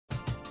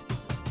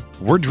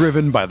We're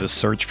driven by the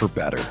search for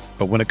better.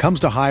 But when it comes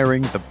to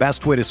hiring, the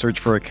best way to search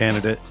for a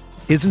candidate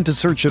isn't to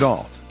search at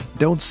all.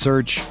 Don't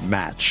search,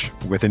 match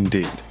with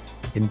Indeed.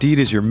 Indeed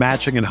is your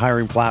matching and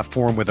hiring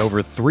platform with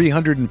over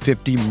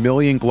 350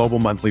 million global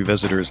monthly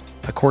visitors,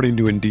 according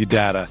to Indeed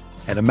data,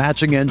 and a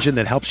matching engine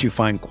that helps you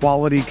find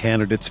quality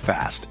candidates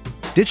fast.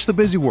 Ditch the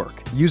busy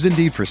work. Use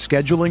Indeed for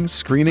scheduling,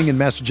 screening, and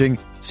messaging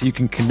so you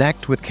can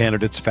connect with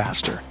candidates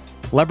faster.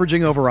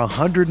 Leveraging over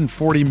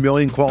 140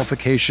 million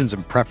qualifications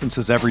and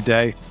preferences every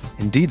day,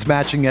 Indeed's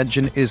matching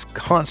engine is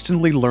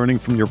constantly learning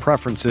from your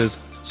preferences,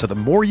 so the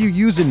more you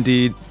use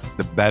Indeed,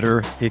 the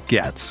better it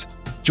gets.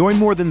 Join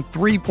more than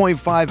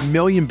 3.5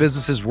 million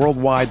businesses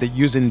worldwide that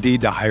use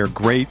Indeed to hire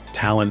great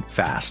talent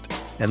fast.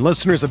 And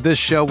listeners of this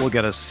show will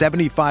get a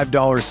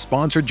 $75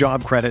 sponsored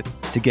job credit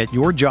to get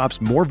your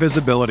jobs more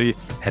visibility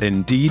at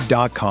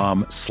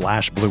Indeed.com/Blue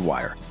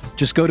Wire.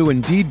 Just go to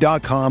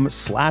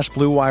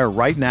Indeed.com/Blue Wire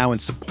right now and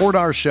support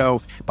our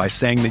show by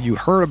saying that you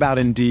heard about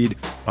Indeed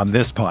on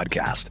this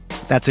podcast.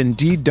 That's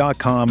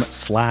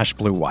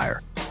Indeed.com/Blue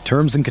Wire.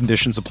 Terms and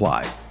conditions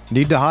apply.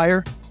 Need to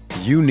hire?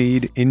 You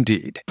need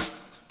Indeed.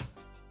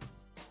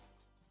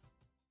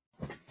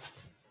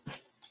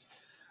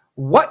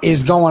 What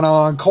is going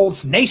on,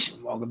 Colts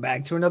Nation? Welcome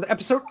back to another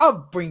episode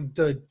of Bring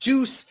the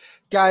Juice.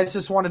 Guys,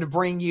 just wanted to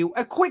bring you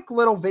a quick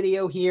little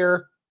video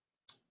here.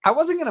 I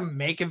wasn't going to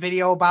make a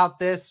video about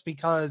this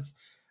because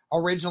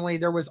originally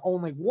there was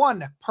only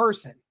one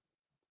person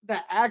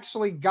that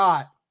actually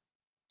got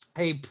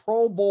a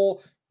Pro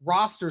Bowl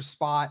roster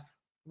spot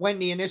when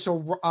the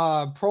initial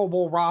Pro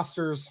Bowl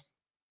rosters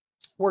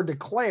were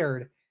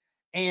declared,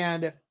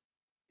 and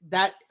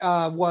that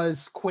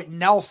was Quentin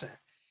Nelson.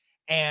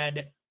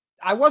 And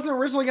I wasn't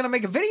originally going to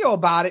make a video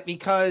about it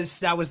because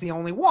that was the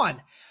only one,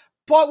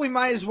 but we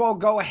might as well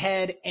go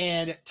ahead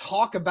and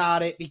talk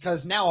about it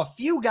because now a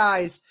few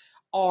guys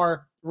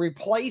are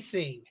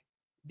replacing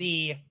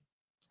the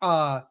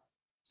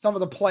some of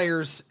the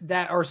players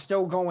that are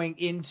still going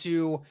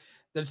into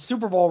the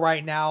Super Bowl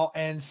right now,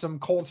 and some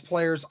Colts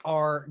players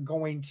are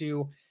going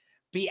to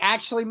be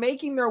actually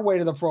making their way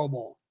to the Pro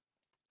Bowl.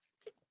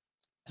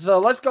 So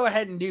let's go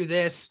ahead and do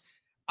this.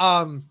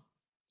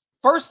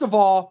 First of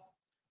all,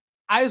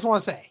 I just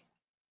want to say,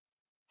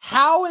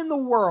 how in the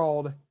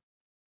world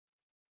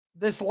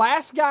this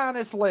last guy on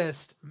this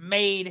list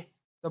made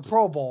the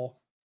Pro Bowl,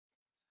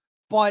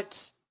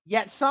 but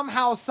yet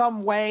somehow,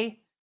 some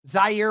way,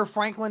 Zaire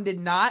Franklin did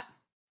not,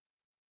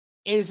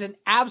 is an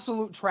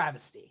absolute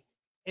travesty.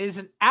 It is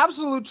an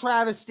absolute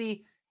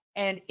travesty,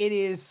 and it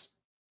is,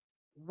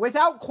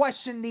 without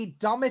question, the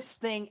dumbest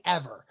thing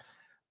ever.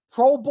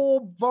 Pro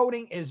Bowl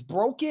voting is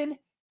broken.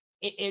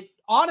 It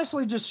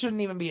honestly just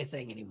shouldn't even be a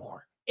thing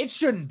anymore. It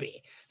shouldn't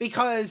be,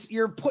 because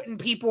you're putting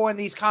people in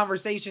these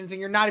conversations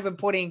and you're not even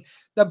putting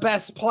the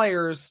best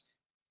players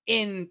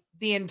in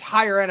the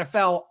entire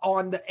NFL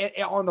on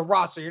the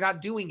roster. You're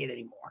not doing it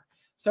anymore.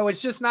 So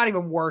it's just not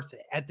even worth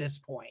it at this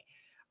point.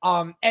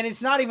 And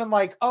it's not even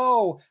like,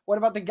 oh, what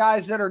about the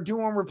guys that are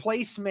doing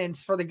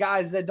replacements for the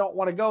guys that don't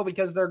want to go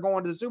because they're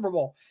going to the Super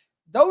Bowl?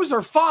 Those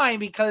are fine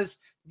because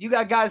you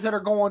got guys that are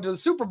going to the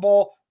Super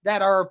Bowl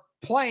that are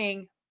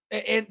playing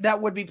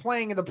that would be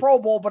playing in the Pro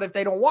Bowl, but if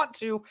they don't want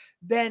to,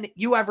 then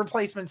you have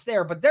replacements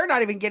there. But they're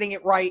not even getting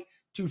it right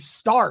to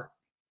start.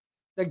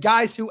 The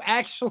guys who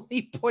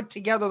actually put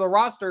together the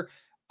roster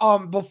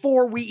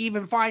before we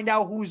even find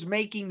out who's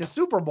making the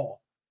Super Bowl.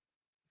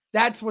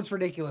 That's what's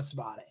ridiculous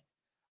about it.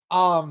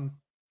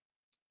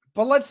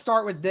 But let's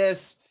start with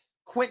this.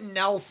 Quentin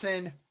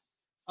Nelson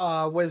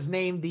was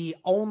named the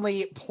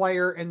only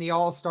player in the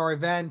All-Star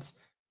event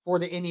for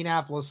the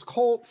Indianapolis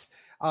Colts.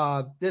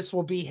 This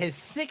will be his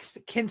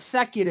 6th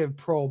consecutive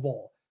Pro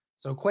Bowl.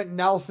 So Quentin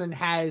Nelson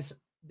has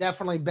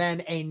definitely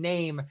been a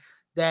name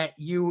that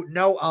you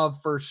know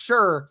of for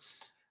sure.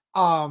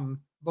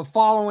 But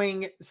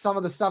following some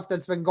of the stuff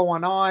that's been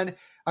going on,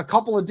 a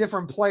couple of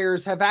different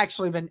players have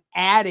actually been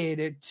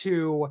added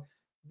to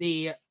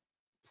the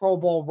Pro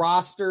Bowl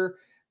roster.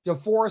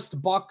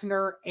 DeForest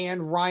Buckner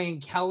and Ryan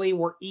Kelly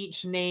were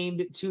each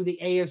named to the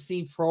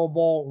AFC Pro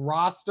Bowl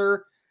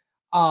roster.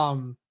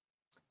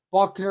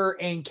 Buckner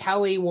and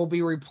Kelly will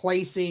be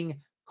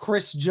replacing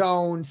Chris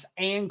Jones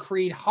and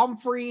Creed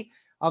Humphrey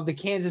of the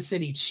Kansas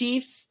City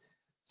Chiefs.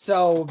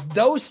 So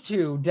those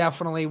two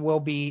definitely will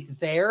be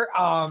there.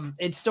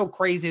 It's still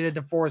crazy that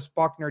DeForest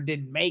Buckner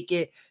didn't make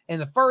it in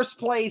the first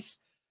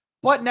place,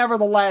 but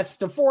nevertheless,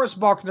 DeForest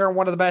Buckner,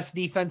 one of the best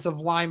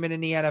defensive linemen in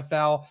the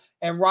NFL,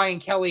 and Ryan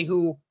Kelly,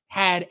 who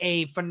had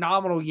a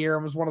phenomenal year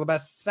and was one of the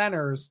best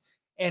centers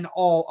in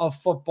all of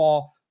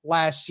football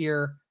last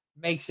year,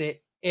 makes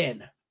it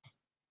in.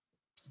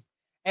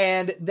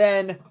 And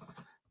then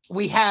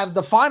we have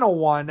the final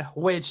one,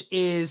 which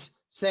is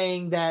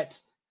saying that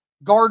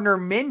Gardner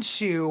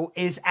Minshew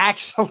is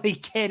actually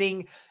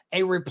getting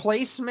a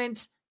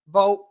replacement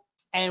vote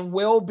and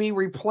will be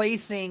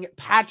replacing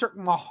Patrick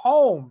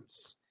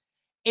Mahomes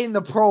in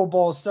the Pro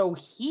Bowl. So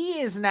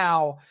he is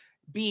now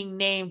being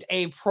named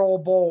a Pro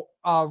Bowl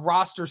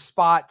roster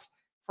spot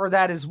for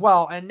that as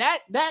well. And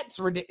that's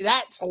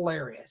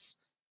hilarious.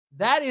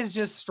 That is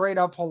just straight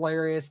up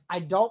hilarious. I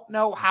don't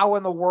know how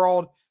in the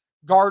world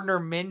Gardner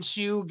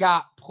Minshew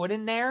got put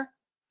in there.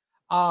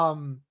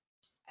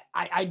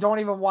 I don't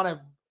even want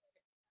to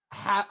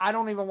I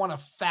don't even want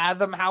to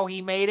fathom how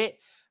he made it,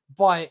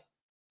 but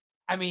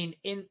I mean,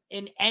 in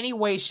any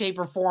way, shape,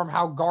 or form,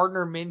 how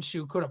Gardner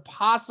Minshew could have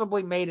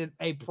possibly made it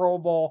a Pro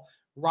Bowl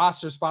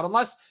roster spot,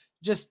 unless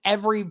just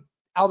every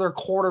other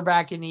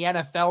quarterback in the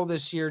NFL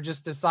this year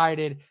just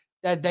decided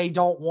that they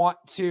don't want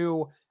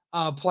to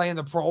play in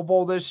the Pro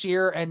Bowl this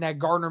year, and that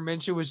Gardner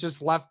Minshew was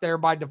just left there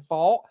by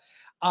default.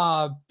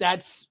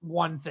 That's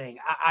one thing.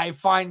 I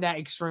find that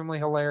extremely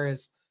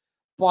hilarious.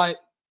 But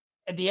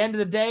at the end of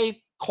the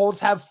day,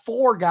 Colts have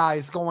 4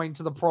 guys going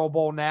to the Pro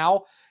Bowl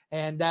now,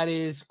 and that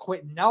is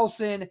Quentin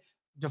Nelson,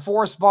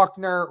 DeForest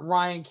Buckner,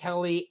 Ryan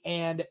Kelly,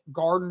 and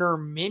Gardner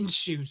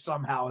Minshew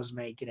somehow is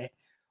making it.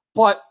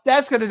 But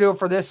that's going to do it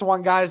for this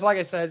one, guys. Like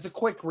I said, it's a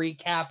quick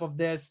recap of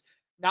this.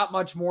 Not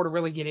much more to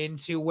really get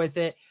into with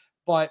it,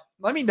 but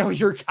let me know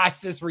your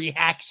guys'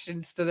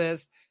 reactions to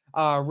this.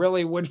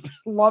 Really would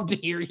love to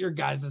hear your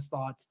guys'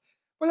 thoughts.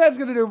 But that's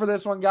going to do it for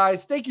this one,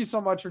 guys. Thank you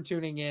so much for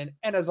tuning in.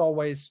 And as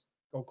always,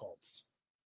 go Colts.